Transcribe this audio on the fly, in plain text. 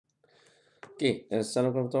Okay,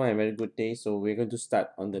 Assalamualaikum, a very good day. So we're going to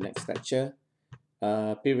start on the next lecture.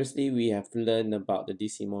 Previously, we have learned about the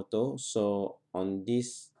DC motor. So on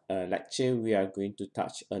this lecture, we are going to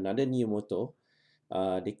touch another new motor.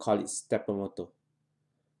 They call it stepper motor.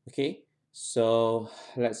 Okay, so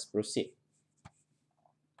let's proceed.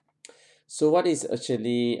 So what is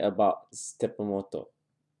actually about stepper motor?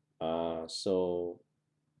 So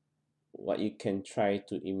what you can try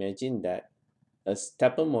to imagine that a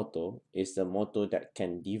stepper motor is a motor that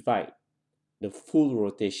can divide the full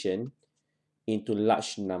rotation into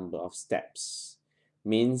large number of steps.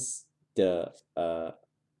 Means the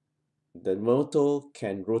motor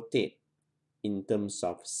can rotate in terms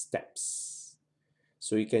of steps.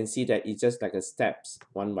 So you can see that it's just like a steps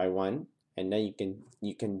one by one, and then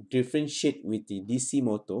you can differentiate with the DC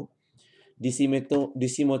motor.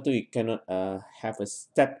 DC motor you cannot have a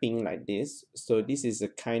stepping like this. So this is a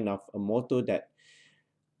kind of a motor that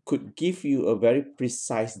could give you a very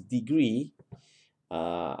precise degree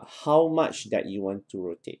how much that you want to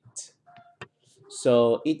rotate.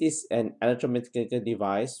 So it is an electromechanical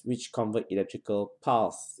device which convert electrical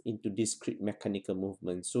pulse into discrete mechanical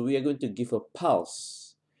movement. So we are going to give a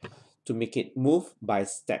pulse to make it move by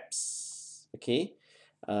steps. Okay,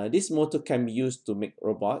 this motor can be used to make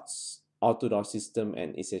robots, outdoor system,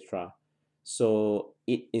 and etc. So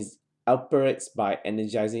it is operates by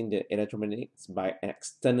energizing the electromagnetics by an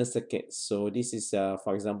external circuit. So this is,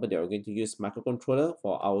 for example, they are going to use microcontroller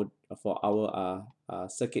for our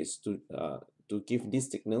circuits to give these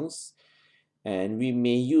signals, and we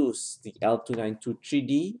may use the L292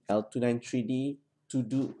 3D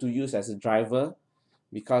to use as a driver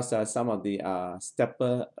because some of the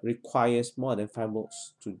stepper requires more than 5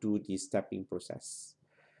 volts to do the stepping process.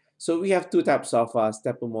 So we have two types of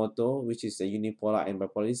stepper motor, which is a unipolar and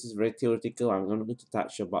bipolar. This is very theoretical. I'm not going to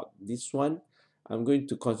touch about this one. I'm going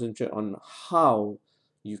to concentrate on how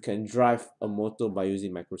you can drive a motor by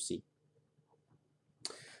using micro C.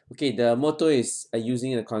 Okay, the motor is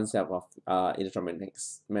using the concept of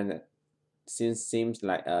electromagnetics. Since seems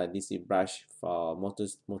like a DC brush for motor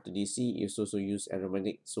DC is also use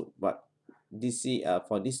aerodynamic. So but DC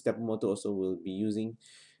for this stepper motor also will be using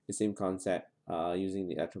the same concept using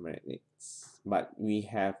the electromagnetics, but we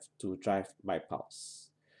have to drive by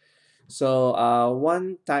pulse. So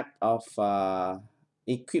one type of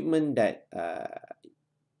equipment that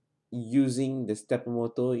using the stepper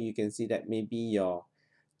motor, you can see that maybe your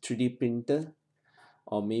 3D printer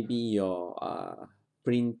or maybe your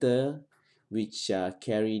printer which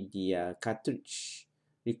carry the cartridge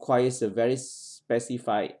requires a very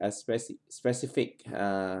specific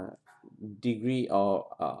degree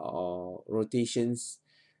or rotations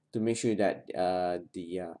to make sure that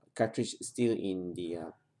the cartridge is still in the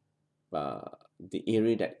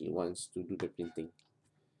area that it wants to do the printing.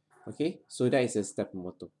 Okay, so that is a step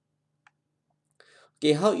motor.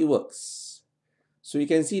 Okay, how it works. So you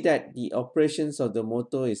can see that the operations of the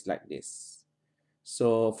motor is like this.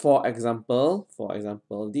 So for example,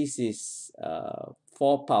 this is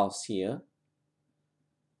 4 pulse here.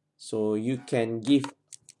 So you can give,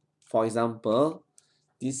 for example,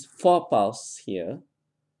 this 4 pulse here,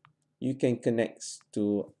 you can connect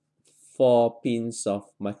to 4 pins of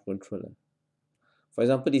microcontroller. For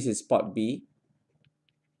example, this is port B.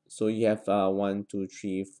 So you have 1, 2,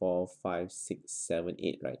 3, 4, 5, 6, 7,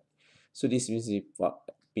 8, right? So this means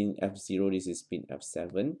pin F0, this is pin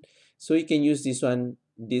F7. So you can use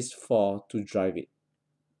this 4 to drive it.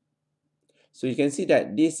 So you can see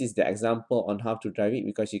that this is the example on how to drive it,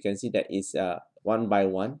 because you can see that it's one by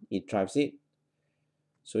one, it drives it.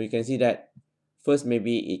 So you can see that first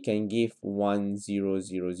maybe it can give 1, 0,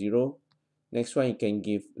 0, 0. Next one it can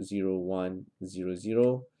give 0, 1, 0,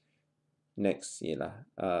 0. Next, 0,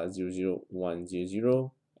 0, 1, 0,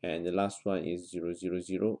 0. And the last one is 0, 0,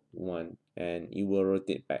 0, 1. And it will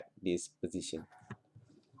rotate back this position.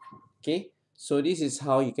 Okay, so this is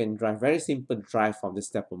how you can drive, very simple drive of the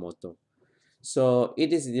stepper motor. So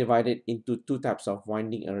it is divided into two types of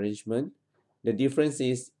winding arrangement. The difference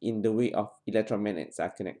is in the way of electromagnets are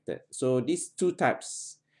connected. So these two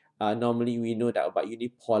types, normally we know that about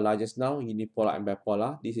unipolar just now, unipolar and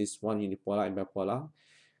bipolar. This is one unipolar and bipolar.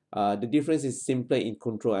 The difference is simpler in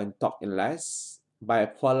control and torque and less.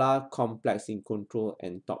 Bipolar, complex in control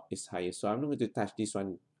and torque is higher. So I'm not going to touch this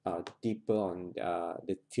one deeper on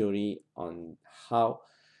the theory on how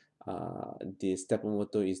the stepper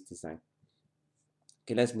motor is designed.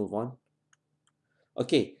 Okay, let's move on.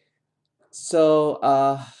 Okay, so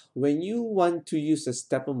when you want to use a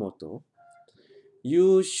stepper motor,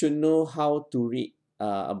 you should know how to read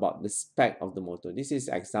about the spec of the motor. This is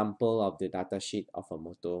example of the data sheet of a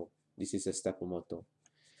motor. This is a stepper motor.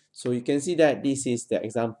 So you can see that this is the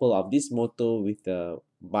example of this motor with the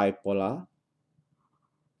bipolar,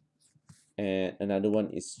 and another one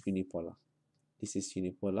is unipolar. This is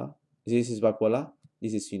unipolar. This is bipolar.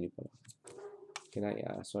 This is unipolar. Can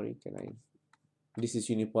I? Sorry. Can I? This is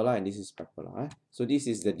unipolar and this is bipolar. So this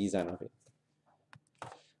is the design of it.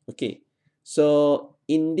 Okay. So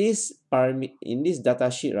in this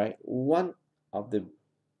data sheet, right, one of the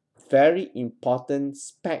very important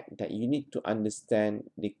spec that you need to understand,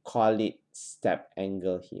 they call it step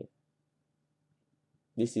angle here.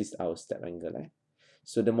 This is our step angle.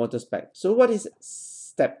 So the motor spec. So what is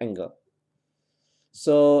step angle?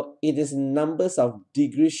 So it is numbers of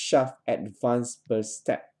degrees shaft advance per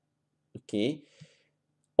step. Okay.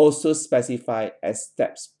 Also specified as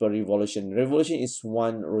steps per revolution. Revolution is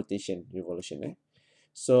one rotation revolution.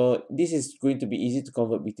 So this is going to be easy to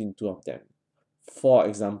convert between two of them. For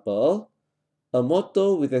example, a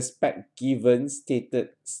motor with a spec given stated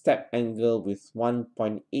step angle with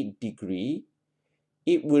 1.8 degree,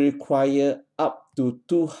 it will require up to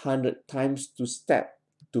 200 times to step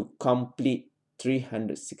to complete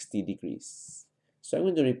 360 degrees. So I'm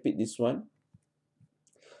going to repeat this one.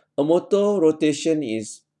 A motor rotation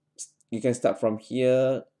is, you can start from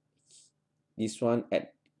here, this one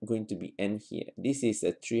at going to be end here. This is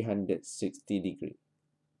a 360 degree.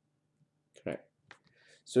 Correct.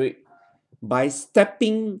 So by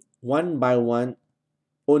stepping one by one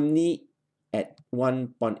only at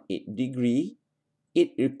 1.8 degree,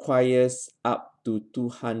 it requires up to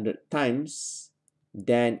 200 times,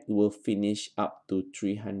 then it will finish up to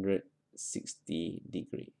 360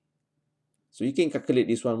 degree. So you can calculate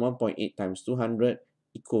this one, 1.8 times 200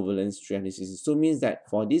 equivalents 360. So means that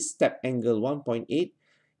for this step angle 1.8,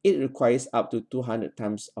 it requires up to 200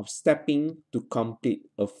 times of stepping to complete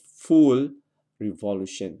a full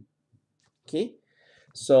revolution. Okay,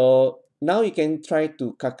 so now you can try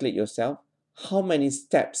to calculate yourself how many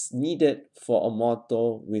steps needed for a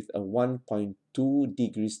motor with a 1.2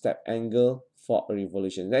 degree step angle for a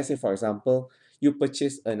revolution. Let's say, for example, you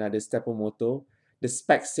purchase another stepper motor. The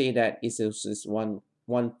specs say that it is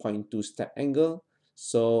 1.2 step angle.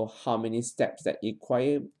 So how many steps that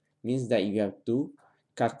require means that you have to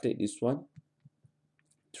calculate this one.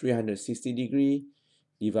 360 degree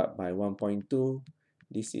divided by 1.2.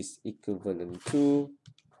 This is equivalent to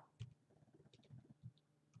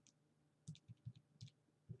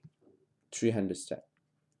 300 steps.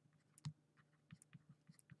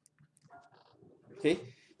 Okay,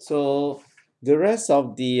 so the rest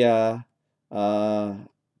of the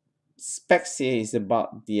specs here is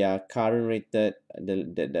about the current rated,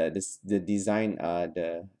 the design,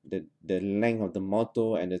 the length of the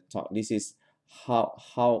motor and the torque. This is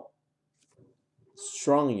how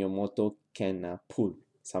strong your motor can pull,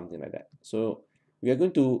 something like that. So we are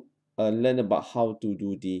going to learn about how to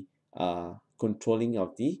do the controlling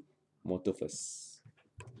of the motor first.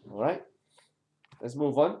 All right, let's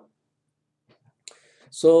move on.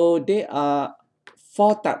 So there are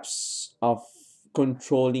 4 types of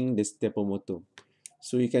controlling the stepper motor.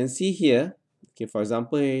 So you can see here, okay, for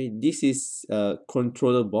example, this is a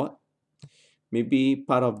controller board. Maybe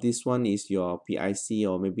part of this one is your PIC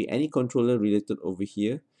or maybe any controller related over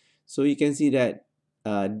here. So you can see that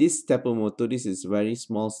this stepper motor, this is very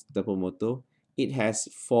small stepper motor. It has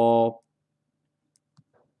 4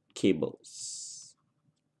 cables.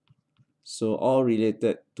 So all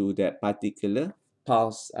related to that particular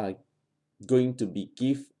pulse are going to be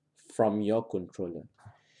given from your controller.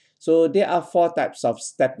 So there are 4 types of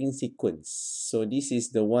stepping sequence. So this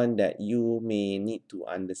is the one that you may need to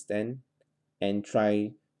understand and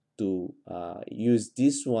try to use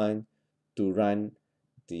this one to run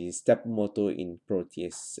the step motor in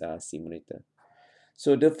Proteus simulator.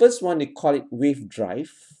 So the first one, they call it wave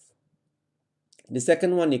drive. The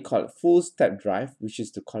second one, they call it full step drive, which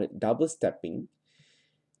is to call it double stepping.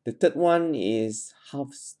 The third one is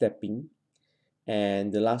half stepping.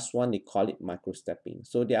 And the last one, they call it micro stepping.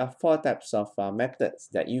 So there are 4 types of methods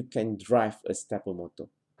that you can drive a stepper motor.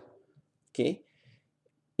 Okay.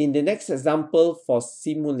 In the next example for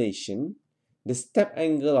simulation, the step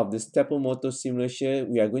angle of the stepper motor simulation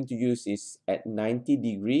we are going to use is at 90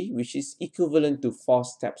 degree, which is equivalent to 4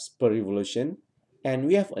 steps per revolution. And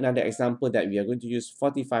we have another example that we are going to use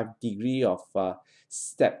 45 degree of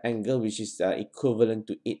step angle, which is equivalent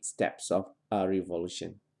to 8 steps of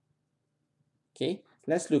revolution. Okay,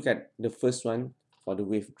 let's look at the first one for the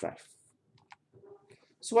wave drive.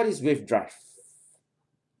 So what is wave drive?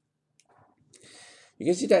 You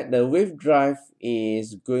can see that the wave drive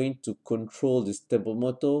is going to control the stepper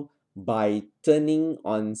motor by turning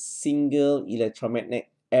on single electromagnet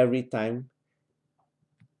every time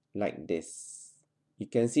like this. you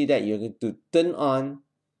can see that you're going to turn on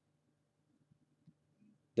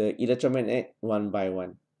the electromagnet one by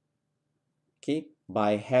one. Okay,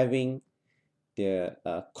 by having the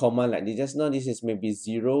command like this. Just now, this is maybe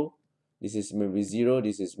 0, this is maybe 0,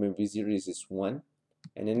 this is maybe 0, this is 1.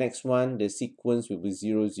 And the next one, the sequence will be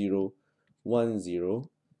 0, 0, 1, 0.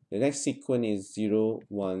 The next sequence is 0,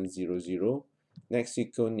 1, 0, 0. Next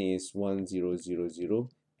sequence is 1, 0, 0, 0.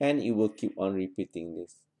 And it will keep on repeating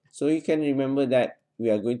this. So you can remember that we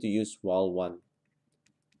are going to use while one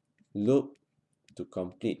loop to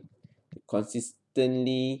complete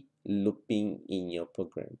consistently looping in your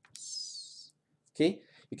programs. Okay,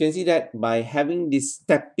 you can see that by having this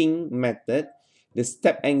stepping method, the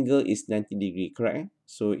step angle is 90 degree, correct?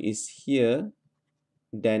 So it's here,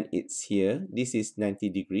 then it's here. This is 90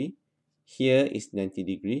 degree. Here is 90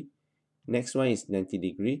 degree. Next one is 90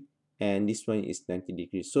 degree. And this one is 90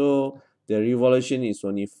 degree. So the revolution is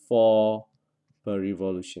only 4 per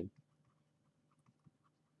revolution.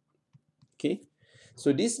 Okay.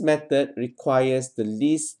 So this method requires the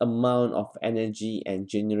least amount of energy and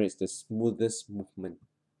generates the smoothest movement.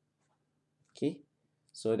 Okay.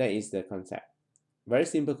 So that is the concept. Very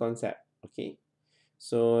simple concept. Okay.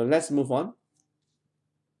 So let's move on.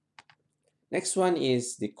 Next one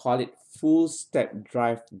is they call it full step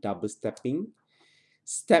drive double stepping.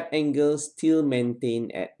 Step angle still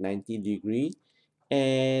maintained at 90 degree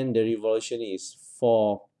and the revolution is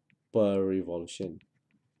 4 per revolution.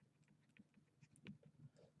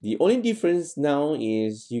 The only difference now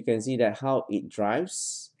is you can see that how it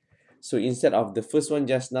drives. So instead of the first one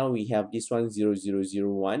just now, we have this one 0, 0, 0,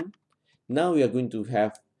 1. Now we are going to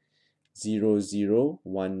have 0, 0,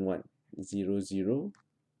 1, 1. 0, 0,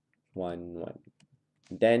 1, 1.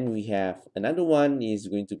 Then we have another one is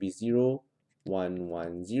going to be 0, 1,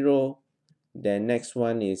 1, 0. Then next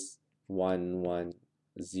one is 1, 1,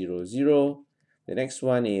 0, 0. The next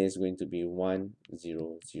one is going to be 1,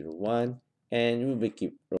 0, 0, 1. And we will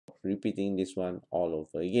keep repeating this one all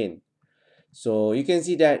over again. So you can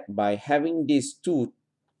see that by having these two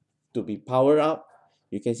to be powered up,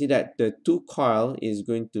 you can see that the two coil is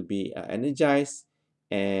going to be energized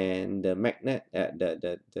and the magnet,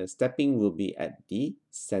 the stepping will be at the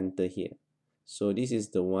center here. So this is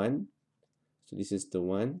the one. So this is the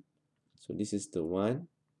one. So this is the one.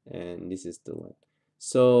 And this is the one.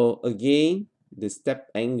 So again, the step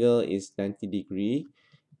angle is 90 degree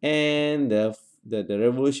and the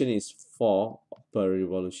revolution is 4 per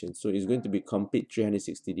revolution. So it's going to be complete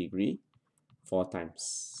 360 degree 4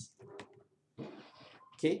 times.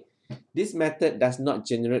 Okay, this method does not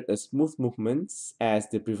generate a smooth movements as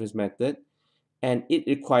the previous method and it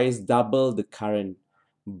requires double the current,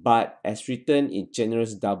 but as written it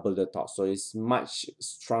generates double the torque, so it's much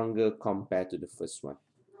stronger compared to the first one.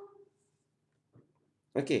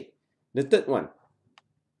 Okay, the third one.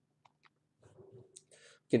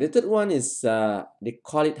 Okay, the third one is they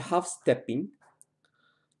call it half stepping.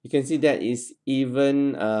 You can see that is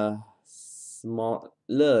even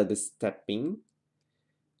smaller the stepping.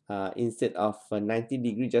 Instead of 90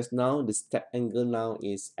 degree just now, the step angle now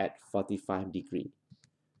is at 45 degree.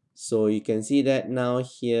 So you can see that now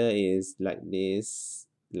here is like this,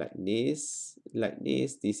 like this, like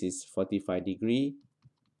this. This is 45 degree.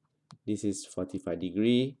 This is 45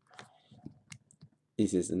 degree.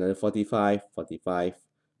 This is another 45, 45,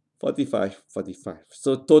 45, 45.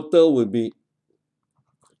 So total will be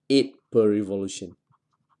 8 per revolution.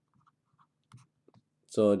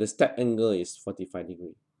 So the step angle is 45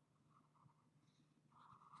 degree.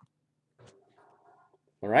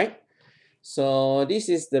 All right. So this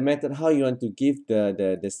is the method how you want to give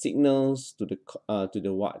the signals to the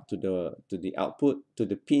output to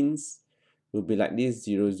the pins. Will be like this: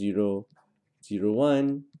 0, 0, 0,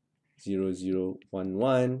 1, 0, 0, 1,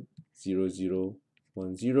 1, 0, 0,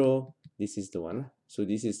 1, 0. This is the one. So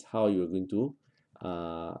this is how you're going to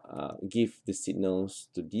give the signals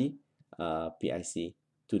to the PIC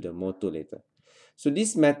to the motor later. So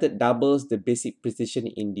this method doubles the basic precision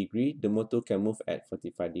in degree. The motor can move at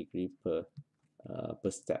 45 degree per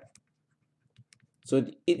step. So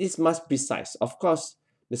it is much precise. Of course,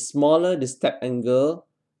 the smaller the step angle,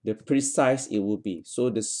 the precise it will be.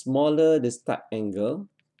 So the smaller the step angle,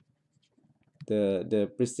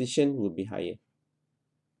 the precision will be higher.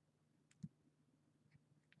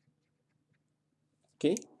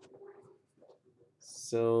 Okay.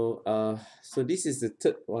 So so this is the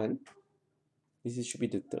third one. This should be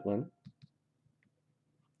the third one.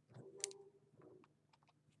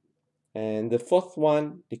 And the fourth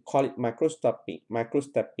one, they call it microscoping.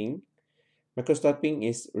 Microscoping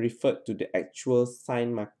is referred to the actual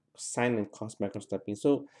sign sine and cos microscoping.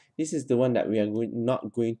 So this is the one that we are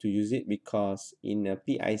not going to use it, because in a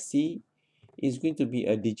PIC it's going to be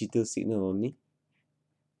a digital signal only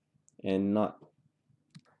and not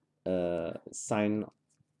sine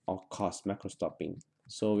or cos microscoping.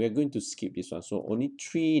 So we are going to skip this one. So only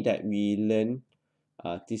 3 that we learn,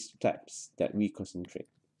 these types that we concentrate.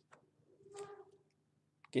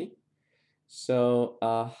 Okay, so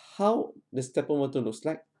how the stepper motor looks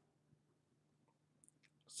like.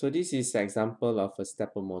 So this is an example of a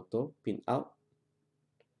stepper motor pin out.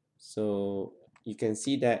 So you can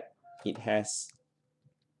see that it has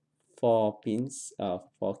 4 pins,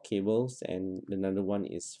 4 cables, and another one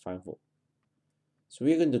is 5 volt. So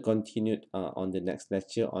we're going to continue on the next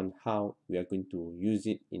lecture on how we are going to use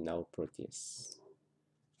it in our Proteus.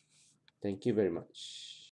 Thank you very much.